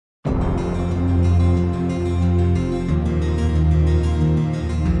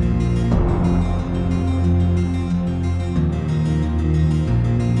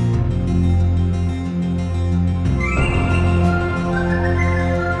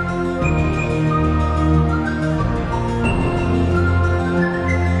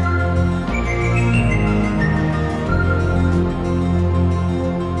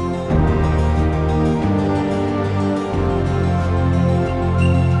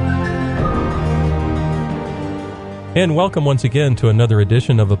And welcome once again to another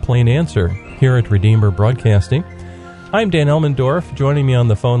edition of A Plain Answer here at Redeemer Broadcasting. I'm Dan Elmendorf. Joining me on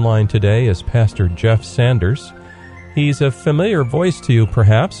the phone line today is Pastor Jeff Sanders. He's a familiar voice to you,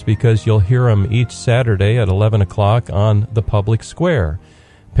 perhaps, because you'll hear him each Saturday at 11 o'clock on the public square.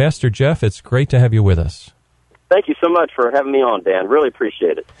 Pastor Jeff, it's great to have you with us. Thank you so much for having me on, Dan. Really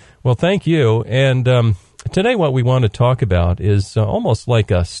appreciate it. Well, thank you. And today what we want to talk about is almost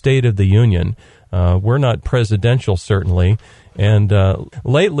like a State of the Union. We're not presidential, certainly. And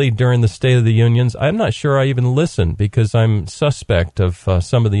lately, during the State of the Unions, I'm not sure I even listen because I'm suspect of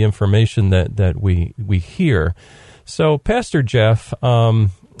some of the information that we hear. So, Pastor Jeff,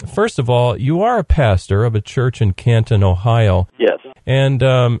 first of all, you are a pastor of a church in Canton, Ohio. Yes. And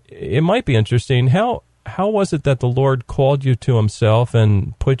it might be interesting. How was it that the Lord called you to himself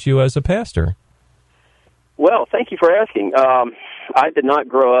and put you as a pastor? Well, thank you for asking. I did not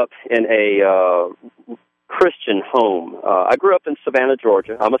grow up in a Christian home. I grew up in Savannah,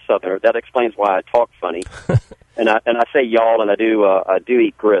 Georgia. I'm a Southerner. That explains why I talk funny. and I say y'all, and I do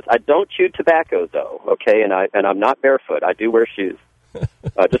eat grits. I don't chew tobacco though. Okay, and I'm not barefoot. I do wear shoes.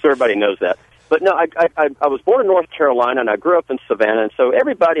 Just so everybody knows that. But no, I was born in North Carolina, and I grew up in Savannah. And so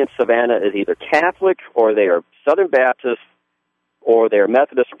everybody in Savannah is either Catholic or they are Southern Baptist or they're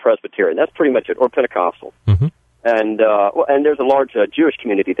Methodist or Presbyterian. That's pretty much it, or Pentecostal. Mm-hmm. And there's a large Jewish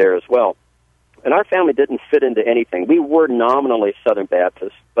community there as well. And our family didn't fit into anything. We were nominally Southern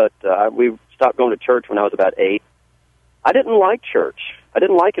Baptist, but we stopped going to church when I was about 8. I didn't like church. I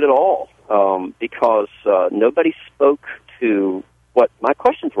didn't like it at all because nobody spoke to what my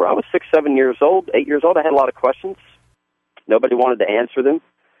questions were. I was 6, 7 years old, 8 years old. I had a lot of questions. Nobody wanted to answer them.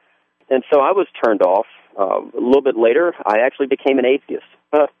 And so I was turned off. A little bit later, I actually became an atheist.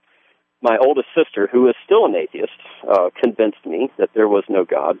 My oldest sister, who is still an atheist, convinced me that there was no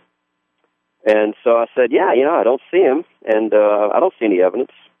God. And so I said, yeah, I don't see him, and I don't see any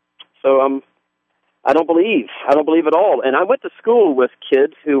evidence. So I don't believe. I don't believe at all. And I went to school with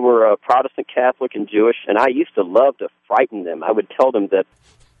kids who were Protestant, Catholic, and Jewish, and I used to love to frighten them. I would tell them that,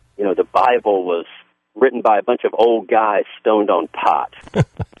 the Bible was written by a bunch of old guys stoned on pot.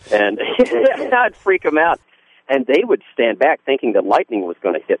 And I'd freak them out. And they would stand back thinking that lightning was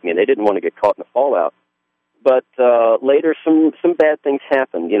going to hit me, and they didn't want to get caught in a fallout. But later, some bad things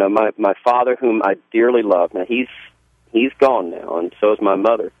happened. My father, whom I dearly loved, now he's gone now, and so is my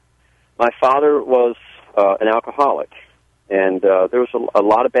mother. My father was an alcoholic, and there was a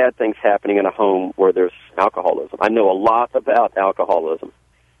lot of bad things happening in a home where there's alcoholism. I know a lot about alcoholism.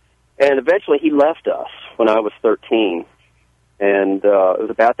 And eventually he left us when I was 13, and it was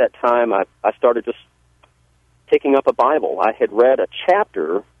about that time I started just picking up a Bible. I had read a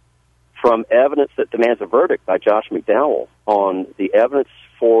chapter from Evidence That Demands a Verdict by Josh McDowell on the evidence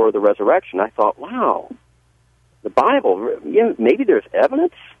for the resurrection. I thought, wow, the Bible, maybe there's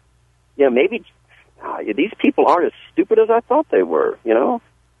evidence? Maybe these people aren't as stupid as I thought they were,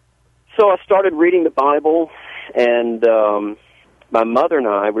 So I started reading the Bible, and my mother and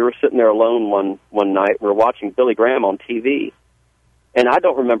I, we were sitting there alone one night. We were watching Billy Graham on TV, and I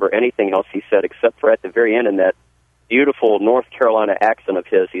don't remember anything else he said except for at the very end in that beautiful North Carolina accent of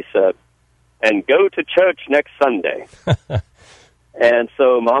his, he said, and go to church next Sunday. And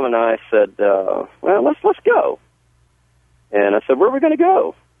so Mom and I said, well, let's go. And I said, where are we going to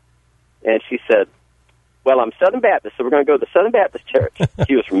go? And she said, well, I'm Southern Baptist, so we're going to go to the Southern Baptist Church.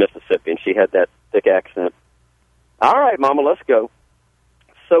 She was from Mississippi, and she had that thick accent. All right, Mama, let's go.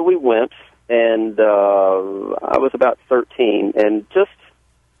 So we went, and I was about 13, and just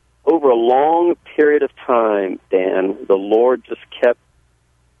over a long period of time, Dan, the Lord just kept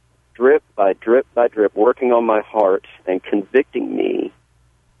drip by drip by drip working on my heart and convicting me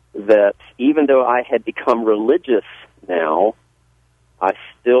that even though I had become religious now, I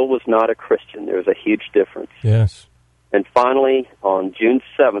still was not a Christian. There was a huge difference. Yes. And finally, on June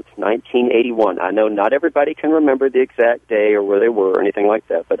 7th, 1981, I know not everybody can remember the exact day or where they were or anything like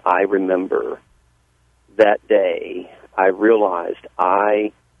that, but I remember that day I realized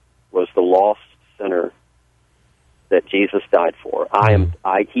I was the lost sinner that Jesus died for.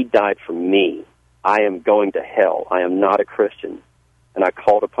 He died for me. I am going to hell. I am not a Christian. And I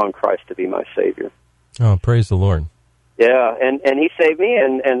called upon Christ to be my Savior. Oh, praise the Lord. Yeah, and he saved me,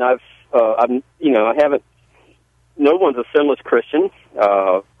 and I haven't, no one's a sinless Christian.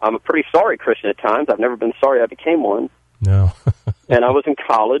 I'm a pretty sorry Christian at times. I've never been sorry I became one. No. And I was in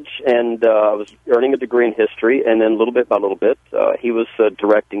college, and I was earning a degree in history, and then little bit by little bit, he was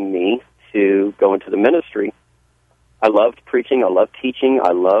directing me to go into the ministry. I loved preaching, I loved teaching,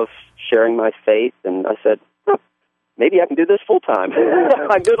 I loved sharing my faith, and I said, maybe I can do this full time.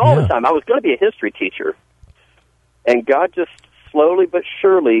 I do it all the time. I was going to be a history teacher. And God just slowly but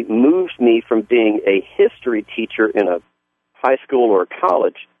surely moved me from being a history teacher in a high school or a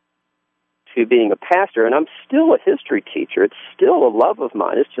college to being a pastor. And I'm still a history teacher. It's still a love of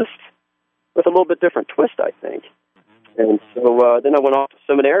mine. It's just with a little bit different twist, I think. And so then I went off to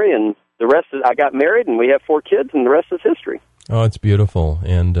seminary, and the rest is, I got married, and we have 4 kids, and the rest is history. Oh, it's beautiful.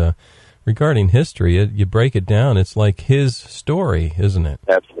 And regarding history, you break it down, it's like his story, isn't it?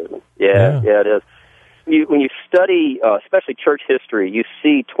 Absolutely. Yeah, it is. When you study, especially church history, you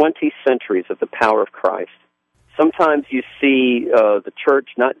see 20 centuries of the power of Christ. Sometimes you see the church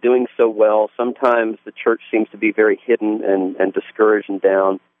not doing so well. Sometimes the church seems to be very hidden and discouraged and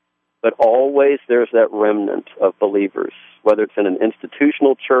down. But always there's that remnant of believers, whether it's in an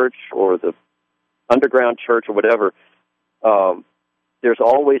institutional church or the underground church or whatever. There's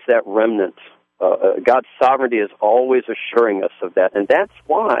always that remnant. God's sovereignty is always assuring us of that. And that's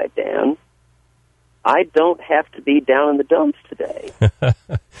why, Dan, I don't have to be down in the dumps today.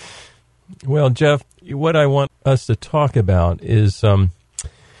 Well, Jeff, what I want us to talk about is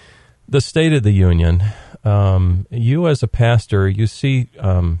the State of the Union. You as a pastor, you see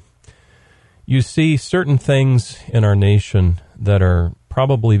certain things in our nation that are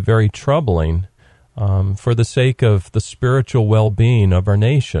probably very troubling for the sake of the spiritual well-being of our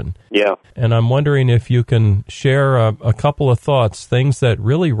nation. Yeah. And I'm wondering if you can share a couple of thoughts, things that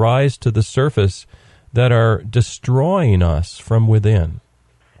really rise to the surface that are destroying us from within.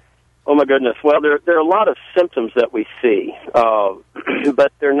 Oh, my goodness. Well, there are a lot of symptoms that we see,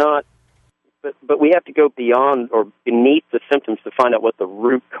 but they're not. But we have to go beyond or beneath the symptoms to find out what the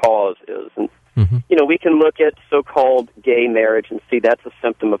root cause is. And, we can look at so-called gay marriage and see that's a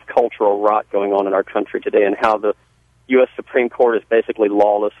symptom of cultural rot going on in our country today and how the U.S. Supreme Court is basically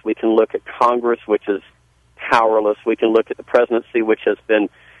lawless. We can look at Congress, which is powerless. We can look at the presidency, which has been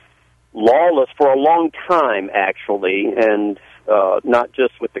lawless for a long time, actually, and not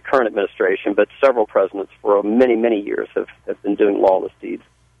just with the current administration, but several presidents for many, many years have been doing lawless deeds.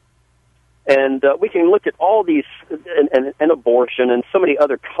 And we can look at all these, and abortion, and so many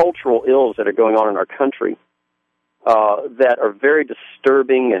other cultural ills that are going on in our country that are very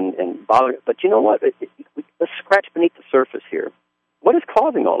disturbing and bothering. But you know what? Let's scratch beneath the surface here. What is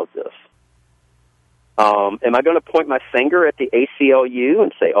causing all of this? Am I going to point my finger at the ACLU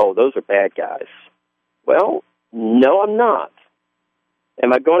and say, oh, those are bad guys? Well, no, I'm not.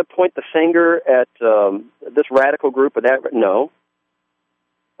 Am I going to point the finger at this radical group or that? No.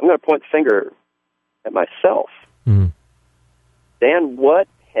 I'm going to point the finger at myself. Dan, what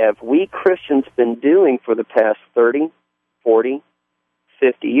have we Christians been doing for the past 30, 40,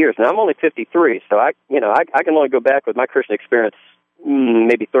 50 years? Now, I'm only 53, so I can only go back with my Christian experience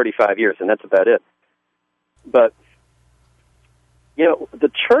maybe 35 years, and that's about it. But, the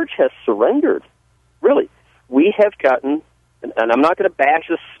church has surrendered. Really. We have gotten, and I'm not going to bash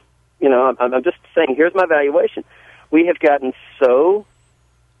this, I'm just saying, here's my valuation. We have gotten so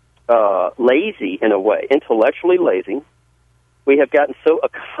lazy in a way, intellectually lazy. We have gotten so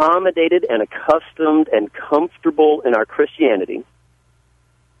accommodated and accustomed and comfortable in our Christianity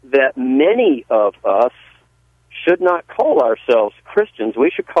that many of us should not call ourselves Christians.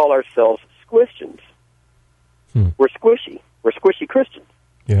 We should call ourselves squishtions. We're squishy. We're squishy Christians.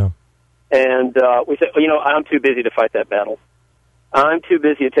 Yeah. And we say, I'm too busy to fight that battle. I'm too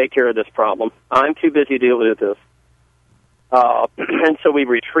busy to take care of this problem. I'm too busy to deal with this. And so we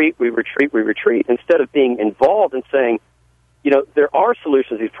retreat, instead of being involved and saying, there are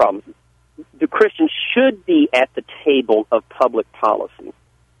solutions to these problems. The Christians should be at the table of public policy.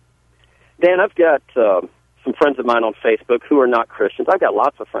 Dan, I've got some friends of mine on Facebook who are not Christians. I've got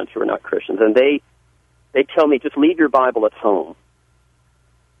lots of friends who are not Christians, and they tell me, just leave your Bible at home.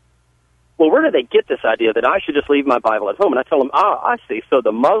 Well, where do they get this idea that I should just leave my Bible at home? And I tell them, I see. So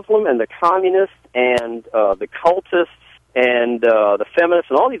the Muslim and the communist and the cultists and the feminists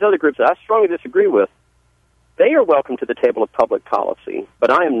and all these other groups that I strongly disagree with, they are welcome to the table of public policy,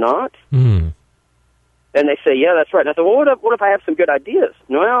 but I am not. And they say, yeah, that's right. And I said, well, what if I have some good ideas?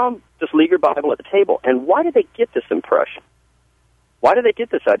 Well, just leave your Bible at the table. And why do they get this impression? Why do they get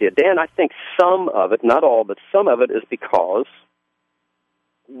this idea? Dan, I think some of it, not all, but some of it is because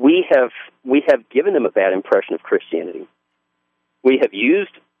we have given them a bad impression of Christianity. We have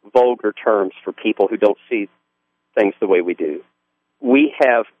used vulgar terms for people who don't see things the way we do. We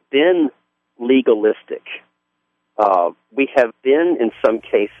have been legalistic. We have been, in some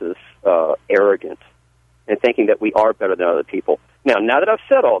cases, arrogant and thinking that we are better than other people. Now that I've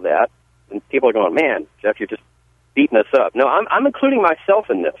said all that, and people are going, man, Jeff, you're just beating us up. No, I'm including myself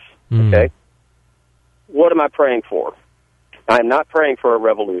in this, okay? What am I praying for? I am not praying for a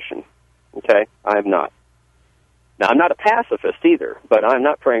revolution, okay? I am not. Now, I'm not a pacifist either, but I'm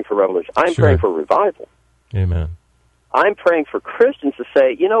not praying for revolution. I'm Sure. praying for revival. Amen. I'm praying for Christians to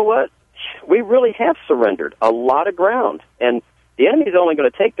say, you know what? We really have surrendered a lot of ground, and the enemy's only going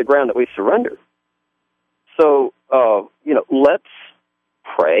to take the ground that we've surrendered. So, let's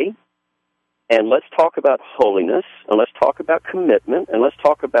pray, and let's talk about holiness, and let's talk about commitment, and let's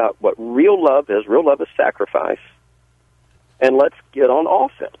talk about what real love is. Real love is sacrifice. And let's get on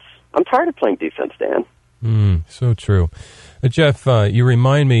offense. I'm tired of playing defense, Dan. So true. Jeff, you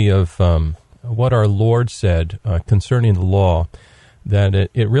remind me of what our Lord said concerning the law, that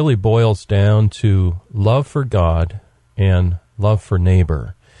it really boils down to love for God and love for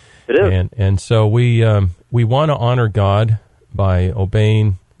neighbor. It is. And so we want to honor God by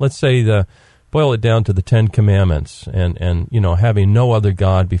obeying, let's say, boil it down to the 10 Commandments and having no other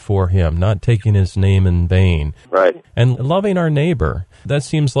God before Him, not taking His name in vain. Right. And loving our neighbor. That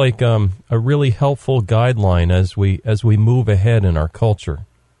seems like a really helpful guideline as we move ahead in our culture.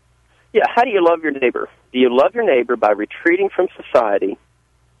 Yeah, how do you love your neighbor? Do you love your neighbor by retreating from society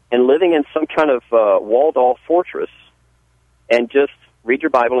and living in some kind of walled-off fortress and just read your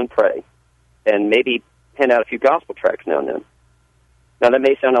Bible and pray and maybe hand out a few gospel tracts now and then? Now, that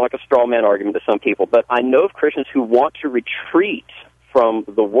may sound like a straw man argument to some people, but I know of Christians who want to retreat from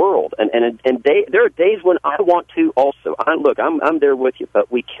the world, and there are days when I want to also. I'm there with you, but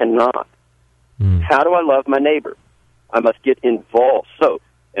we cannot. How do I love my neighbor? I must get involved. So,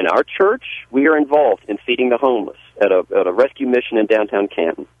 in our church, we are involved in feeding the homeless at a rescue mission in downtown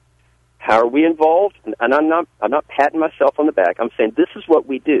Canton. How are we involved? And I'm not patting myself on the back. I'm saying this is what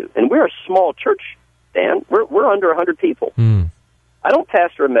we do, and we're a small church, Dan. We're under 100 people. I don't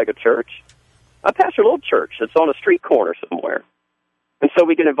pastor a mega church. I pastor a little church that's on a street corner somewhere. And so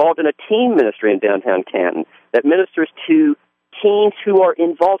we get involved in a teen ministry in downtown Canton that ministers to teens who are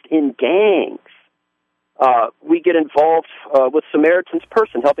involved in gangs. We get involved with Samaritan's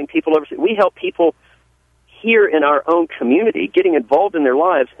Person, helping people overseas. We help people here in our own community, getting involved in their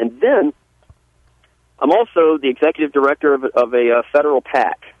lives. And then I'm also the executive director of a federal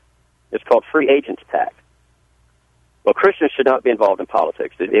PAC. It's called Free Agents PAC. Well, Christians should not be involved in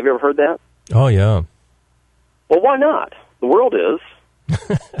politics. Have you ever heard that? Oh, yeah. Well, why not? The world is.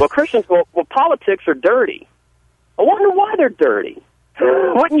 Well, Christians go, well, politics are dirty. I wonder why they're dirty.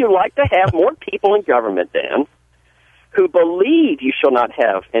 Wouldn't you like to have more people in government, Dan, who believe you shall not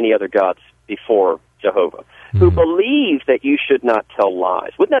have any other gods before Jehovah, who believe that you should not tell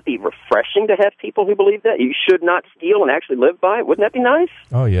lies? Wouldn't that be refreshing to have people who believe that? You should not steal and actually live by it? Wouldn't that be nice?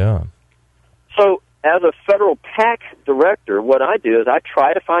 Oh, yeah. So, as a federal PAC director, what I do is I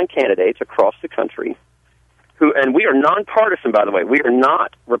try to find candidates across the country who, and we are nonpartisan, by the way. We are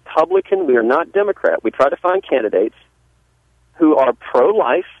not Republican. We are not Democrat. We try to find candidates who are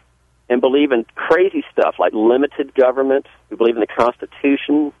pro-life and believe in crazy stuff like limited government, who believe in the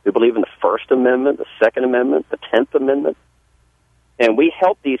Constitution, who believe in the First Amendment, the Second Amendment, the 10th Amendment. And we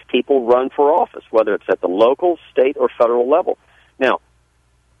help these people run for office, whether it's at the local, state, or federal level. Now,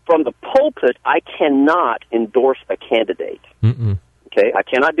 from the pulpit, I cannot endorse a candidate. Okay, I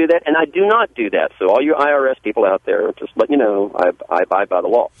cannot do that, and I do not do that. So all you IRS people out there, just let you know, I abide by the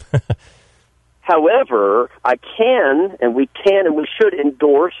law. However, I can, and we should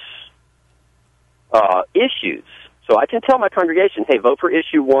endorse issues. So I can tell my congregation, hey, vote for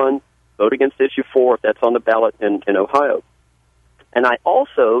issue 1, vote against issue 4 if that's on the ballot in Ohio. And I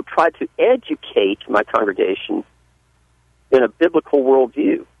also try to educate my congregation in a biblical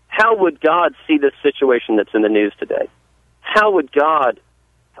worldview. How would God see this situation that's in the news today?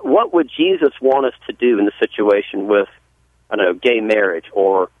 What would Jesus want us to do in the situation with, I don't know, gay marriage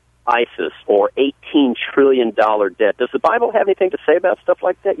or ISIS or $18 trillion debt? Does the Bible have anything to say about stuff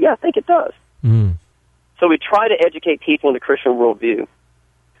like that? Yeah, I think it does. So we try to educate people in the Christian worldview.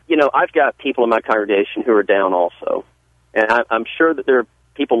 You know, I've got people in my congregation who are down also. And I'm sure that there are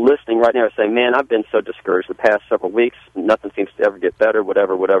people listening right now are saying, man, I've been so discouraged the past several weeks. Nothing seems to ever get better,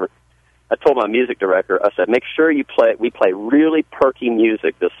 whatever. I told my music director, I said, make sure we play really perky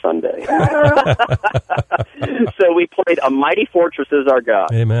music this Sunday. So we played A Mighty Fortress Is Our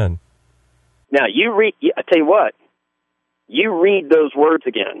God. Amen. Now, I tell you what, you read those words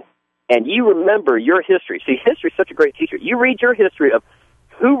again, and you remember your history. See, history is such a great teacher. You read your history of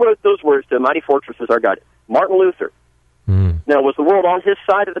who wrote those words to A Mighty Fortress Is Our God. Martin Luther. Now, was the world on his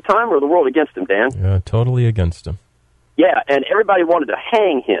side at the time or the world against him, Dan? Yeah, totally against him. Yeah, and everybody wanted to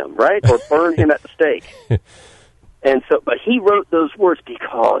hang him, right, or burn him at the stake. And so, but he wrote those words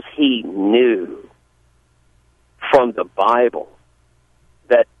because he knew from the Bible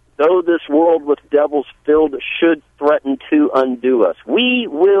that though this world with devils filled should threaten to undo us, we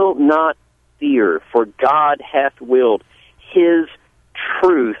will not fear, for God hath willed his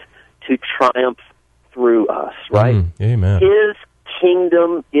truth to triumph through us, right? Amen. His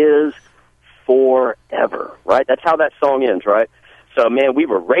kingdom is forever, right? That's how that song ends, right? So, man, we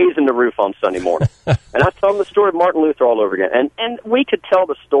were raising the roof on Sunday morning. And I told them the story of Martin Luther all over again. And we could tell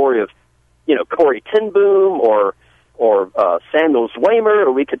the story of, Corrie ten Boom or Samuel Zwemer,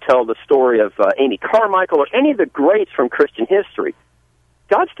 or we could tell the story of Amy Carmichael or any of the greats from Christian history.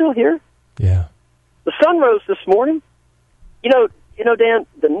 God's still here. Yeah. The sun rose this morning. Dan,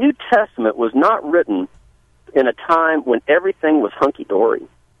 the New Testament was not written in a time when everything was hunky-dory.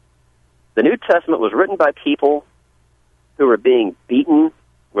 The New Testament was written by people who were being beaten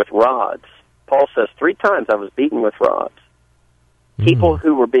with rods. Paul says 3 times, I was beaten with rods. People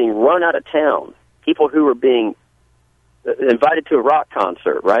who were being run out of town. People who were being invited to a rock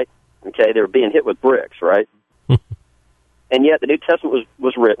concert, right? Okay, they were being hit with bricks, right? And yet the New Testament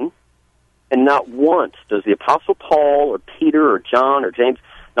was written, and not once does the Apostle Paul or Peter or John or James,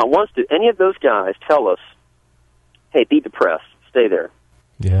 not once do any of those guys tell us, hey, be depressed, stay there.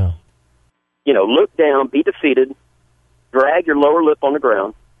 Yeah. Look down, be defeated, drag your lower lip on the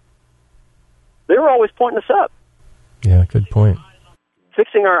ground. They were always pointing us up. Yeah, good point.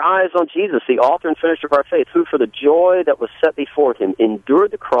 Fixing our eyes on Jesus, the author and finisher of our faith, who for the joy that was set before him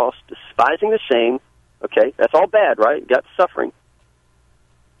endured the cross, despising the shame. Okay, that's all bad, right? Got suffering.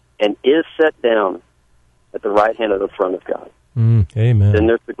 And is set down at the right hand of the throne of God. Amen. Then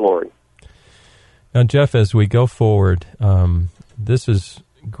there's the glory. Now, Jeff, as we go forward, this is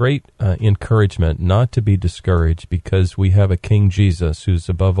great encouragement not to be discouraged because we have a King Jesus who's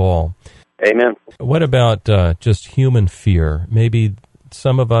above all. Amen. What about just human fear? Maybe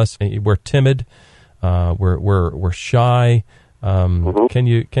some of us, we're timid, we're shy. Can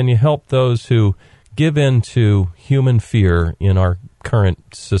you help those who give in to human fear in our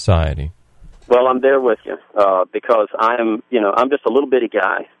current society? Well, I'm there with you because I'm just a little bitty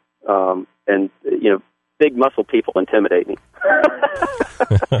guy, and big muscle people intimidate me.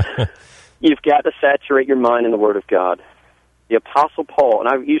 You've got to saturate your mind in the Word of God. The Apostle Paul, and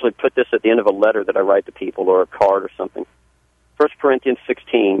I usually put this at the end of a letter that I write to people or a card or something. 1 Corinthians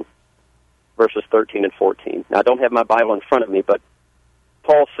 16, verses 13 and 14. Now, I don't have my Bible in front of me, but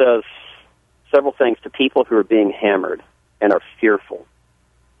Paul says several things to people who are being hammered and are fearful.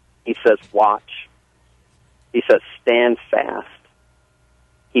 He says, watch. He says, stand fast.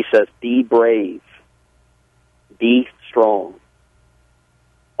 He says, be brave. Be strong.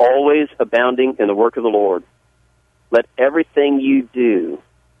 Always abounding in the work of the Lord. Let everything you do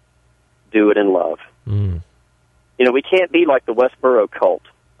it in love. We can't be like the Westboro cult,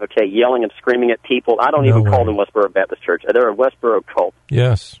 okay, yelling and screaming at people. I don't even call them Westboro Baptist Church. They're a Westboro cult.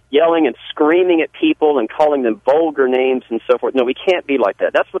 Yes. Yelling and screaming at people and calling them vulgar names and so forth. No, we can't be like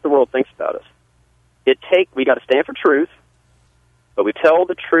that. That's what the world thinks about us. We got to stand for truth, but we tell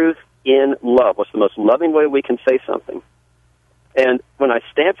the truth in love. What's the most loving way we can say something? And when I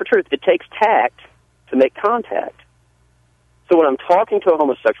stand for truth, it takes tact to make contact. So when I'm talking to a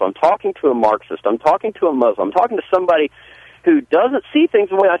homosexual, I'm talking to a Marxist, I'm talking to a Muslim, I'm talking to somebody who doesn't see things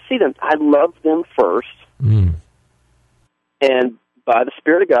the way I see them, I love them first. And by the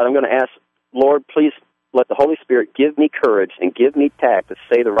Spirit of God, I'm going to ask, Lord, please let the Holy Spirit give me courage and give me tact to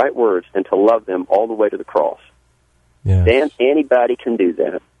say the right words and to love them all the way to the cross. Yes. Dan, anybody can do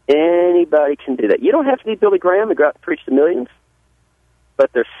that. Anybody can do that. You don't have to be Billy Graham and go out and preach to millions,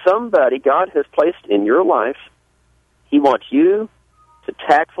 but there's somebody God has placed in your life. He wants you to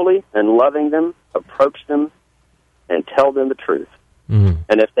tactfully and loving them approach them and tell them the truth. And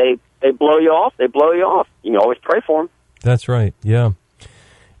if they blow you off, they blow you off. You can always pray for them. That's right, yeah.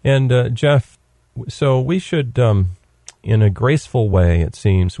 And, Jeff, so we should, in a graceful way, it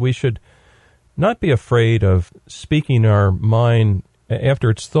seems, we should not be afraid of speaking our mind after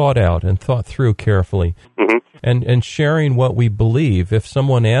it's thought out and thought through carefully, and sharing what we believe. If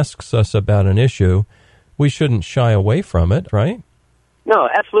someone asks us about an issue, we shouldn't shy away from it, right? No,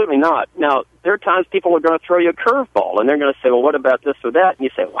 absolutely not. Now, there are times people are going to throw you a curveball, and they're going to say, well, what about this or that? And you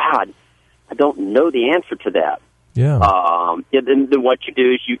say, wow, I don't know the answer to that. Yeah. Then what you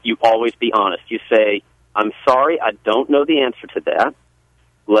do is you always be honest. You say, I'm sorry, I don't know the answer to that.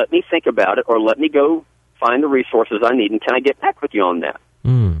 Let me think about it, or let me go find the resources I need, and can I get back with you on that?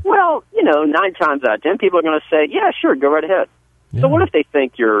 Well, 9 times out of 10, people are going to say, yeah, sure, go right ahead. Yeah. So what if they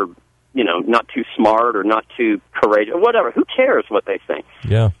think you're not too smart or not too courageous, or whatever? Who cares what they think?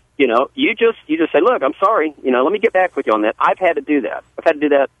 Yeah. You just say, look, I'm sorry, let me get back with you on that. I've had to do that. I've had to do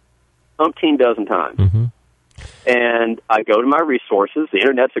that umpteen dozen times. And I go to my resources. The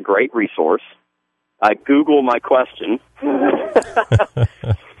Internet's a great resource. I Google my question.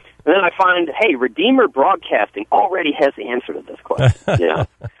 And then I find, hey, Redeemer Broadcasting already has the answer to this question. Yeah.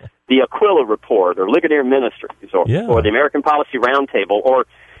 The Aquila Report, or Ligonier Ministries, or the American Policy Roundtable, or,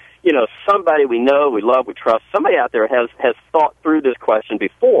 you know, somebody we know, we love, we trust, somebody out there has thought through this question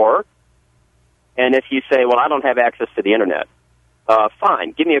before. And if you say, well, I don't have access to the Internet,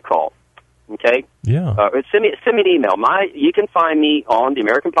 fine, give me a call. Okay? Yeah. Send me an email. You can find me on the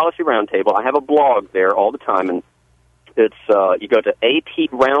American Policy Roundtable. I have a blog there all the time, and it's you go to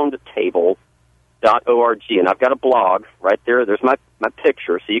aproundtable.org, and I've got a blog right there. There's my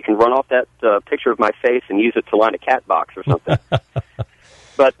picture, so you can run off that picture of my face and use it to line a cat box or something.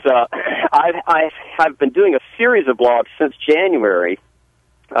 But I've been doing a series of blogs since January.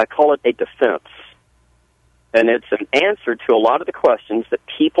 I call it a defense. And it's an answer to a lot of the questions that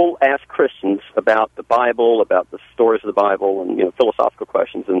people ask Christians about the Bible, about the stories of the Bible, and, you know, philosophical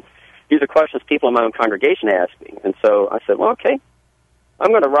questions. And these are questions people in my own congregation ask me. And so I said, well, okay, I'm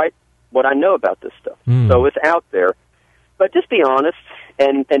going to write what I know about this stuff. So it's out there. But just be honest,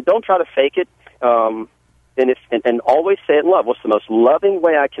 and don't try to fake it. And always say it in love. What's the most loving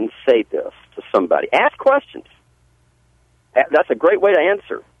way I can say this to somebody? Ask questions. That's a great way to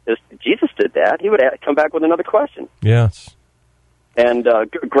answer. Jesus did that. He would come back with another question. Yes. And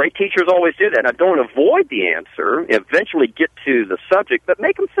great teachers always do that. Now, don't avoid the answer. Eventually get to the subject, but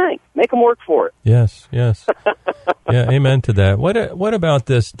make them think. Make them work for it. Yes. Yeah, amen to that. What about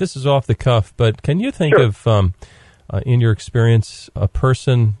this? This is off the cuff, but can you think of, in your experience, a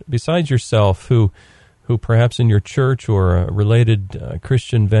person besides yourself who perhaps in your church or a related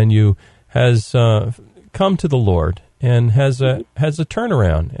Christian venue has come to the Lord and has a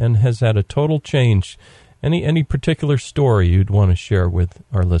turnaround and has had a total change? Any particular story you'd want to share with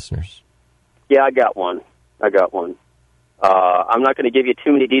our listeners? Yeah, I got one. I'm not going to give you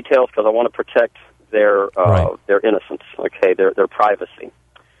too many details because I want to protect their innocence, okay, their privacy.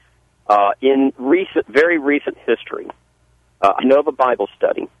 In very recent history, I know of a Bible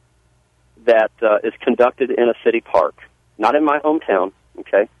study that is conducted in a city park, not in my hometown,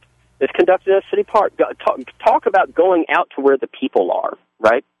 okay? It's conducted in a city park. Talk about going out to where the people are,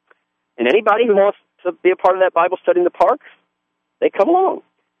 right? And anybody who wants to be a part of that Bible study in the park, they come along.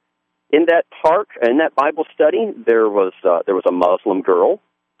 In that park, in that Bible study, there was a Muslim girl.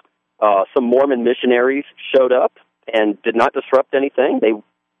 Some Mormon missionaries showed up and did not disrupt anything. They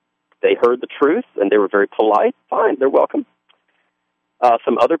heard the truth, and they were very polite. Fine, they're welcome.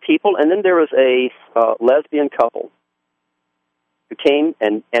 Some other people, and then there was a lesbian couple who came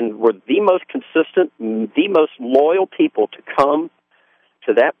and were the most consistent, the most loyal people to come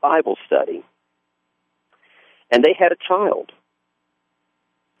to that Bible study. And they had a child.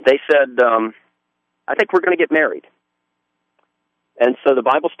 They said, I think we're going to get married. And so the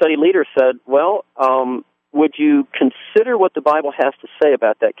Bible study leader said, well, would you consider what the Bible has to say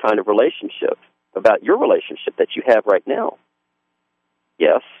about that kind of relationship, about your relationship that you have right now?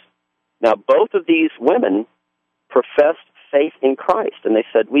 Yes. Now, both of these women professed faith in Christ, and they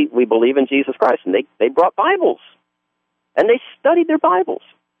said, we believe in Jesus Christ. And they brought Bibles, and they studied their Bibles.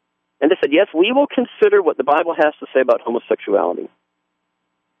 And they said, yes, we will consider what the Bible has to say about homosexuality.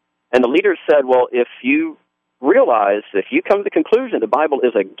 And the leader said, well, if you come to the conclusion the Bible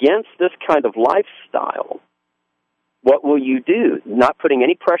is against this kind of lifestyle, what will you do? Not putting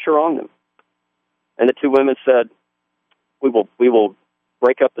any pressure on them. And the two women said, we will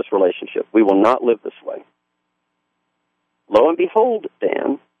break up this relationship. We will not live this way. Lo and behold,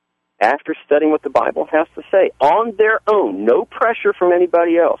 Dan, after studying what the Bible has to say, on their own, no pressure from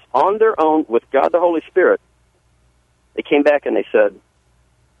anybody else, on their own, with God the Holy Spirit, they came back and they said,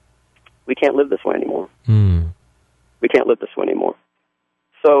 we can't live this way anymore. We can't live this way anymore.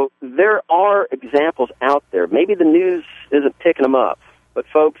 So there are examples out there. Maybe the news isn't picking them up, but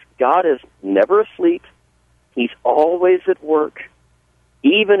folks, God is never asleep. He's always at work.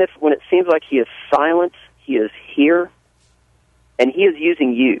 Even if when it seems like He is silent, He is here, and He is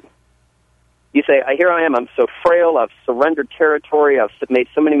using you. You say, here I am, I'm so frail, I've surrendered territory, I've made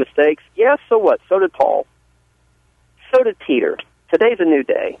so many mistakes. Yeah, so what? So did Paul. So did Peter. Today's a new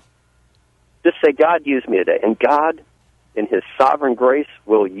day. Just say, God, use me today. And God, in His sovereign grace,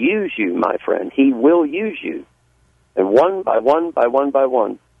 will use you, my friend. He will use you. And one by one,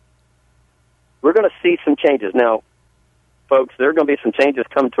 we're going to see some changes. Now, folks, there are going to be some changes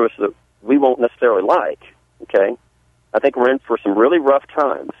coming to us that we won't necessarily like, okay? I think we're in for some really rough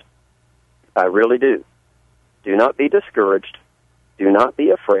times. I really do. Do not be discouraged. Do not be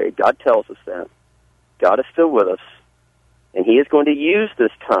afraid. God tells us that. God is still with us, and He is going to use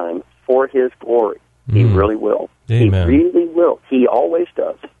this time for His glory. He really will. Amen. He really will. He always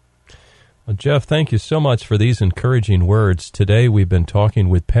does. Jeff, thank you so much for these encouraging words. Today we've been talking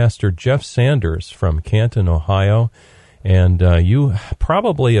with Pastor Jeff Sanders from Canton, Ohio. And you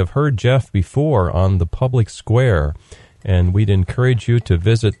probably have heard Jeff before on the Public Square. And we'd encourage you to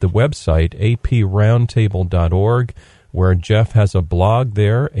visit the website, aproundtable.org, where Jeff has a blog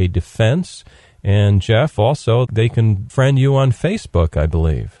there, A Defense. And Jeff, also, they can friend you on Facebook, I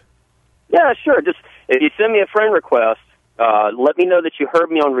believe. Yeah, sure. Just if you send me a friend request, let me know that you heard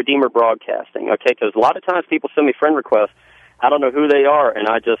me on Redeemer Broadcasting, okay? Because a lot of times people send me friend requests. I don't know who they are, and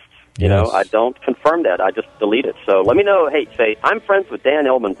I just... You know, I don't confirm that. I just delete it. So let me know. Hey, say, I'm friends with Dan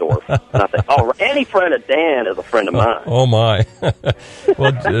Elmendorf. And I say, oh, any friend of Dan is a friend of mine. Oh, my.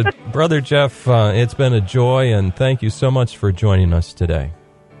 Well, Brother Jeff, it's been a joy, and thank you so much for joining us today.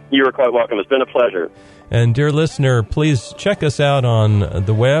 You are quite welcome. It's been a pleasure. And, dear listener, please check us out on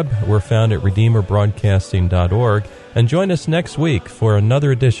the web. We're found at RedeemerBroadcasting.org. And join us next week for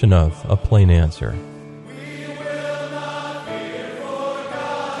another edition of A Plain Answer.